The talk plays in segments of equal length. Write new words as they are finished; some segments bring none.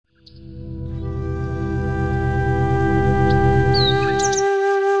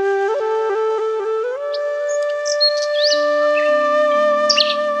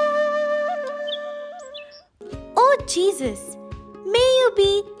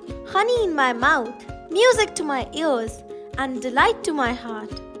honey in my mouth, music to my ears, and delight to my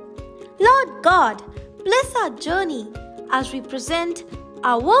heart. Lord God, bless our journey as we present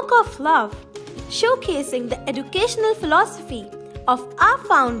our work of love, showcasing the educational philosophy of our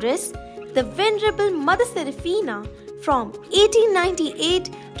foundress, the Venerable Mother Seraphina, from 1898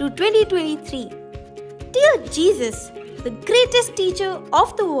 to 2023. Dear Jesus, the greatest teacher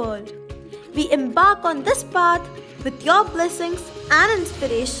of the world, we embark on this path with your blessings and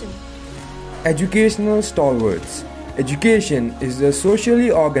inspiration. Educational stalwarts. Education is a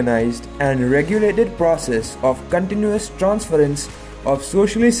socially organized and regulated process of continuous transference of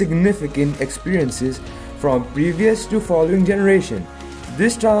socially significant experiences from previous to following generation.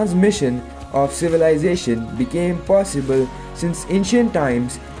 This transmission of civilization became possible since ancient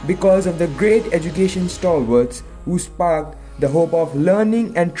times because of the great education stalwarts who sparked the hope of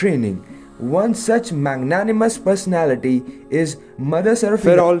learning and training. One such magnanimous personality is Mother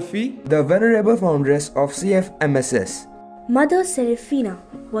Seraphina, the venerable foundress of CFMSS. Mother Seraphina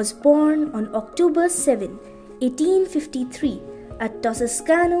was born on October 7, 1853 at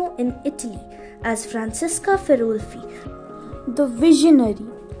Toscano in Italy as Francesca Ferolfi. The visionary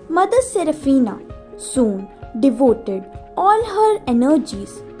Mother Seraphina soon devoted all her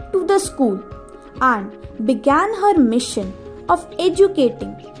energies to the school and began her mission of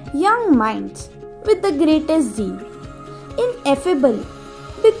educating young minds with the greatest zeal. Ineffable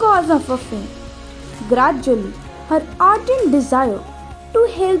because of her fame, gradually her ardent desire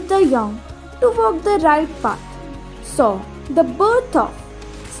to help the young to walk the right path saw the birth of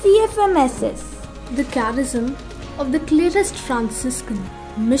CFMSS. The charism of the clearest Franciscan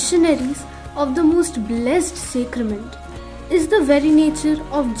missionaries of the most blessed sacrament is the very nature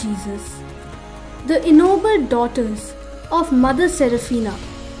of Jesus. The ennobled daughters of Mother Seraphina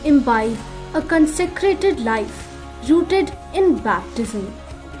imbibe a consecrated life rooted in baptism,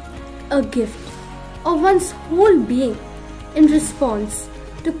 a gift of one's whole being in response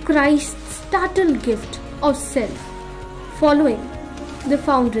to Christ's total gift of self, following the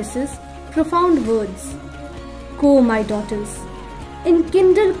foundress's profound words, "Go, my daughters,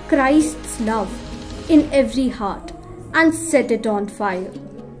 enkindle Christ's love in every heart and set it on fire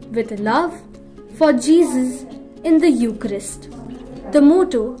with love for Jesus in the Eucharist." The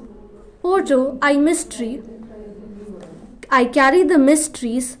motto, "Porto I mystery, I carry the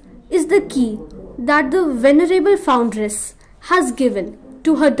mysteries," is the key that the venerable foundress has given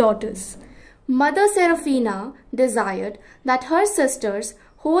to her daughters. Mother Seraphina desired that her sisters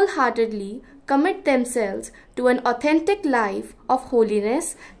wholeheartedly commit themselves to an authentic life of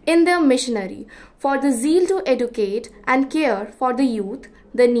holiness in their missionary, for the zeal to educate and care for the youth,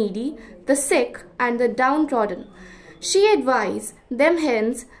 the needy, the sick, and the downtrodden. She advised them,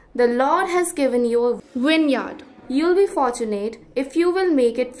 "Hence, the Lord has given you a vineyard. You'll be fortunate if you will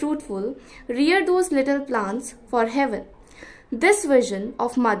make it fruitful. Rear those little plants for heaven." This vision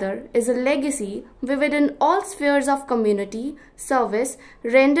of Mother is a legacy vivid in all spheres of community service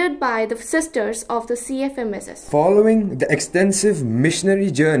rendered by the sisters of the CFMSS. Following the extensive missionary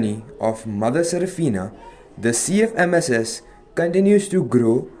journey of Mother Seraphina, the CFMSS continues to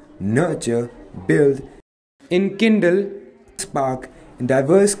grow, nurture, build, enkindle, spark in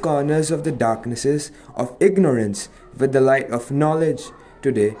diverse corners of the darknesses of ignorance with the light of knowledge.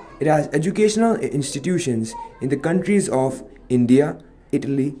 Today, it has educational institutions in the countries of India,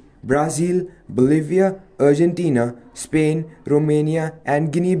 Italy, Brazil, Bolivia, Argentina, Spain, Romania,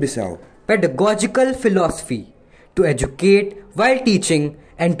 and Guinea-Bissau. Pedagogical philosophy. To educate while teaching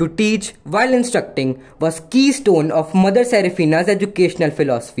and to teach while instructing was keystone of Mother Seraphina's educational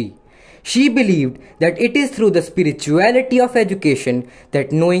philosophy. She believed that it is through the spirituality of education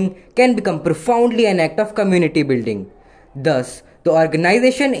that knowing can become profoundly an act of community building. Thus, the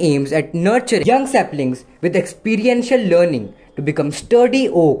organization aims at nurturing young saplings with experiential learning to become sturdy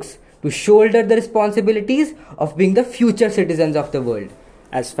oaks to shoulder the responsibilities of being the future citizens of the world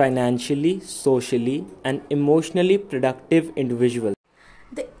as financially, socially, and emotionally productive individuals.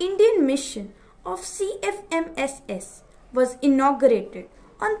 The Indian mission of CFMSS was inaugurated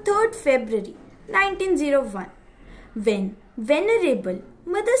on 3rd February 1901 when Venerable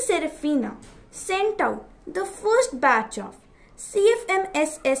Mother Seraphina sent out the first batch of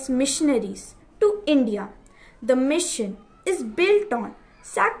CFMSS missionaries to India. The mission is built on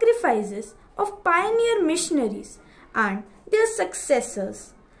sacrifices of pioneer missionaries and their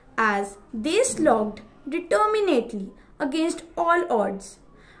successors as they slogged determinedly against all odds,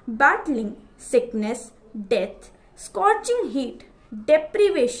 battling sickness, death, scorching heat,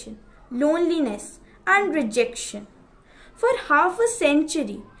 deprivation, loneliness, and rejection. For half a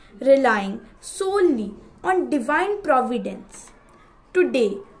century, relying solely on divine providence.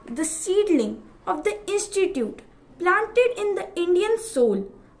 Today, The seedling of the institute planted in the Indian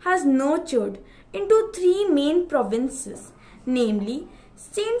soul has nurtured into three main provinces, namely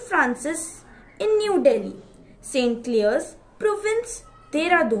St. Francis in New Delhi, St. Clair's province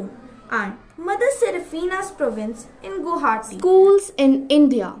Dehradun, and Mother Seraphina's province in Guwahati. Schools in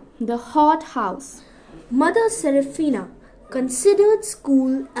India, the hot house. Mother Seraphina considered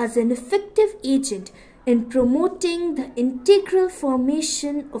school as an effective agent in promoting the integral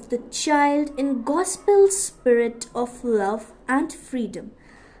formation of the child in gospel spirit of love and freedom,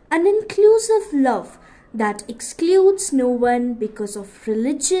 an inclusive love that excludes no one because of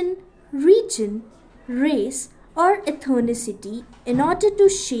religion, region, race, or ethnicity in order to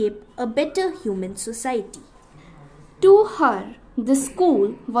shape a better human society. To her, the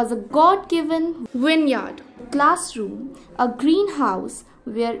school was a God-given vineyard, classroom, a greenhouse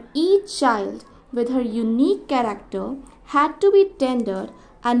where each child with her unique character had to be tended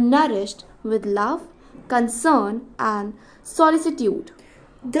and nourished with love, concern, and solicitude.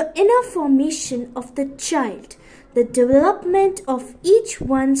 The inner formation of the child, the development of each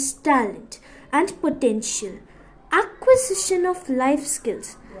one's talent and potential, acquisition of life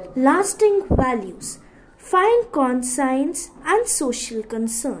skills, lasting values, fine conscience and social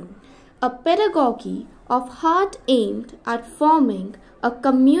concern. A pedagogy of heart aimed at forming a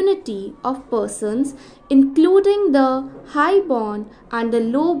community of persons including the high-born and the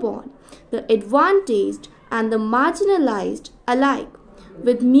low-born, the advantaged and the marginalized alike,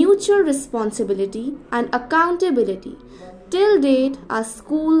 with mutual responsibility and accountability. Till date, our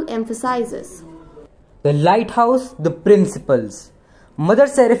school emphasizes. The lighthouse, the principles. Mother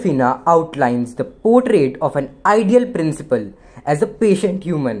Seraphina outlines the portrait of an ideal principal as a patient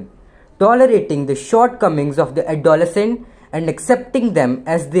human, tolerating the shortcomings of the adolescent and accepting them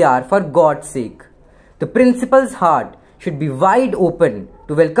as they are for God's sake. The principal's heart should be wide open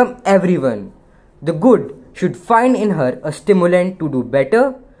to welcome everyone. The good should find in her a stimulant to do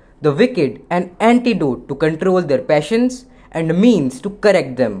better, the wicked an antidote to control their passions, and a means to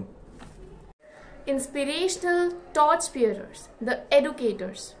correct them. Inspirational torchbearers, the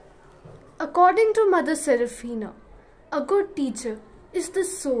educators. According to Mother Seraphina, a good teacher is the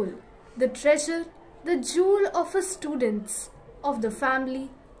soul, the treasure, the jewel of her students, of the family,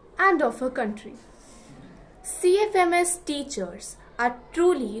 and of her country. CFMS teachers are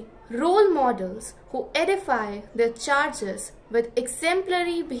truly role models who edify their charges with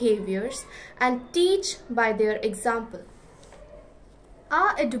exemplary behaviors and teach by their example.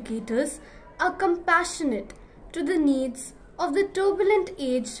 Our educators are compassionate to the needs of the turbulent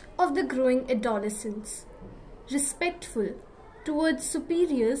age of the growing adolescents, respectful towards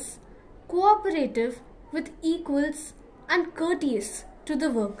superiors, cooperative with equals, and courteous to the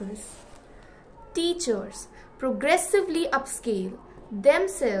workers. Teachers progressively upscale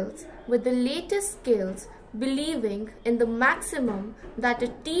themselves with the latest skills, believing in the maximum that a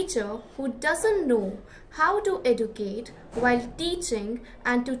teacher who doesn't know how to educate while teaching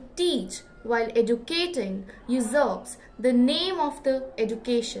and to teach while educating usurps the name of the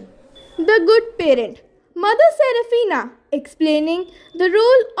education. The good parent. Mother Seraphina, explaining the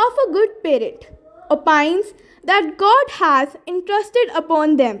role of a good parent, opines that God has entrusted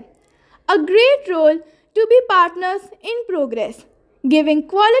upon them a great role to be partners in progress, giving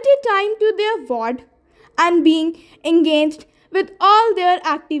quality time to their ward and being engaged with all their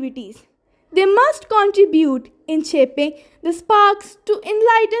activities. They must contribute in shaping the sparks to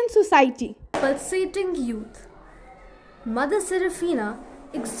enlighten society. Pulsating youth. Mother Seraphina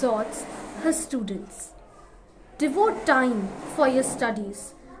exhorts her students. Devote time for your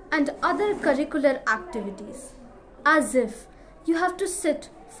studies and other curricular activities, as if you have to sit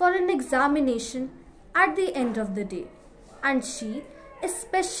for an examination at the end of the day. And she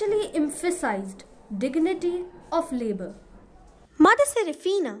especially emphasized dignity of labor. Mother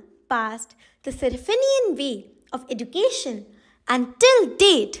Seraphina passed the Seraphinian way of education, and till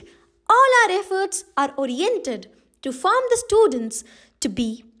date, all our efforts are oriented to form the students to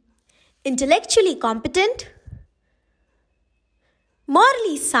be intellectually competent,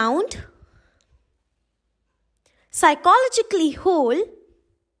 morally sound, psychologically whole,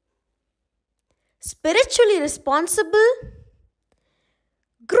 spiritually responsible,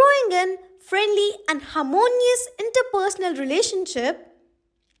 growing in friendly and harmonious interpersonal relationship,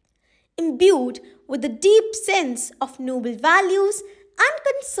 imbued with a deep sense of noble values and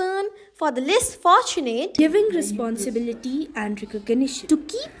concern for the less fortunate, Giving responsibility and recognition. To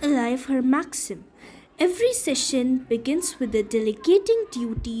keep alive her maxim, every session begins with the delegating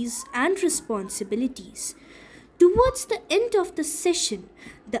duties and responsibilities. Towards the end of the session,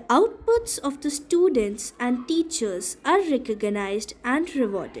 the outputs of the students and teachers are recognized and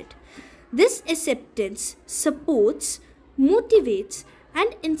rewarded. This acceptance supports, motivates,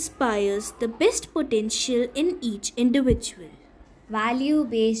 and inspires the best potential in each individual.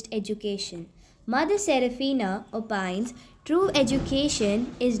 Value-based education. Mother Seraphina opines true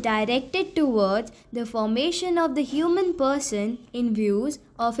education is directed towards the formation of the human person in views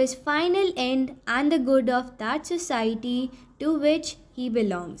of his final end and the good of that society to which he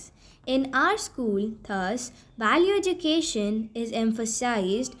belongs. In our school, thus, value education is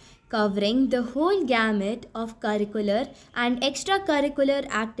emphasized, covering the whole gamut of curricular and extracurricular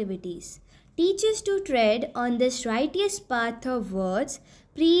activities. Teaches to tread on this righteous path of words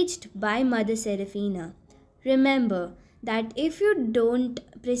preached by Mother Seraphina. Remember that if you don't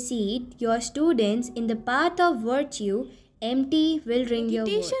precede your students in the path of virtue, empty will ring your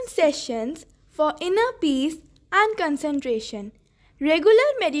words. Meditation sessions for inner peace and concentration.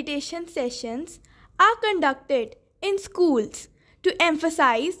 Regular meditation sessions are conducted in schools to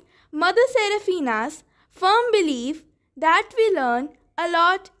emphasize Mother Seraphina's firm belief that we learn a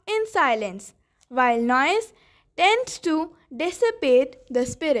lot in silence, while noise tends to dissipate the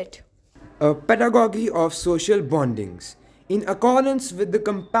spirit. A pedagogy of social bondings. In accordance with the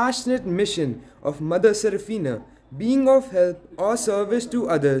compassionate mission of Mother Seraphina, being of help or service to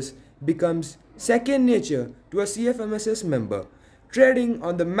others becomes second nature to a CFMSS member, treading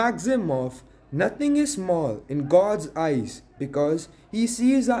on the maxim of nothing is small in God's eyes because He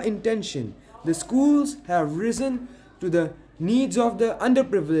sees our intention. The schools have risen to the needs of the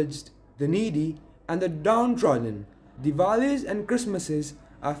underprivileged, the needy, and the downtrodden. Diwalis and Christmases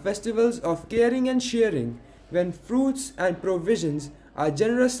are festivals of caring and sharing when fruits and provisions are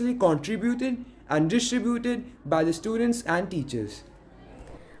generously contributed and distributed by the students and teachers.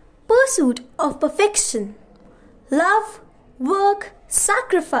 Pursuit of perfection. Love, work,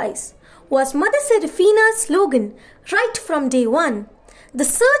 sacrifice was Mother Seraphina's slogan right from day one. The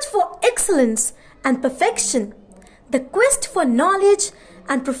search for excellence and perfection, the quest for knowledge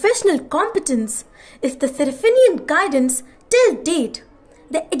and professional competence is the Seraphinian guidance till date.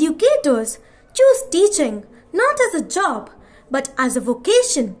 The educators choose teaching not as a job but as a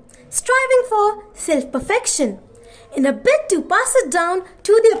vocation, striving for self-perfection in a bid to pass it down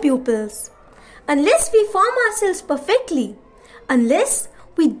to their pupils. Unless we form ourselves perfectly, unless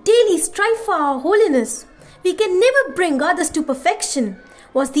we daily strive for our holiness, we can never bring others to perfection,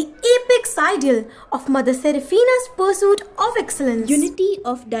 was the apex ideal of Mother Seraphina's pursuit of excellence. Unity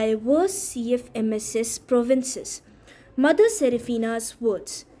of diverse CFMSS provinces. Mother Seraphina's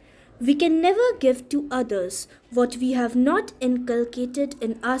words. We can never give to others what we have not inculcated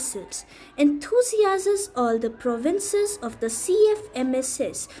in ourselves. Enthusiasms all the provinces of the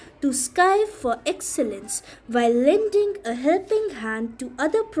CFMSS to strive for excellence while lending a helping hand to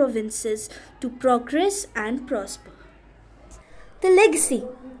other provinces to progress and prosper. The legacy.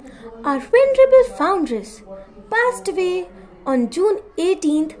 Our venerable foundress passed away on June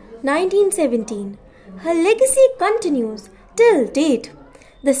 18, 1917. Her legacy continues till date.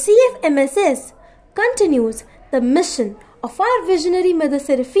 The CFMSS continues the mission of our visionary Mother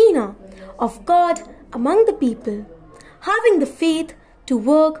Seraphina of God among the people, having the faith to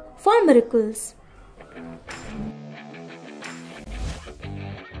work for miracles.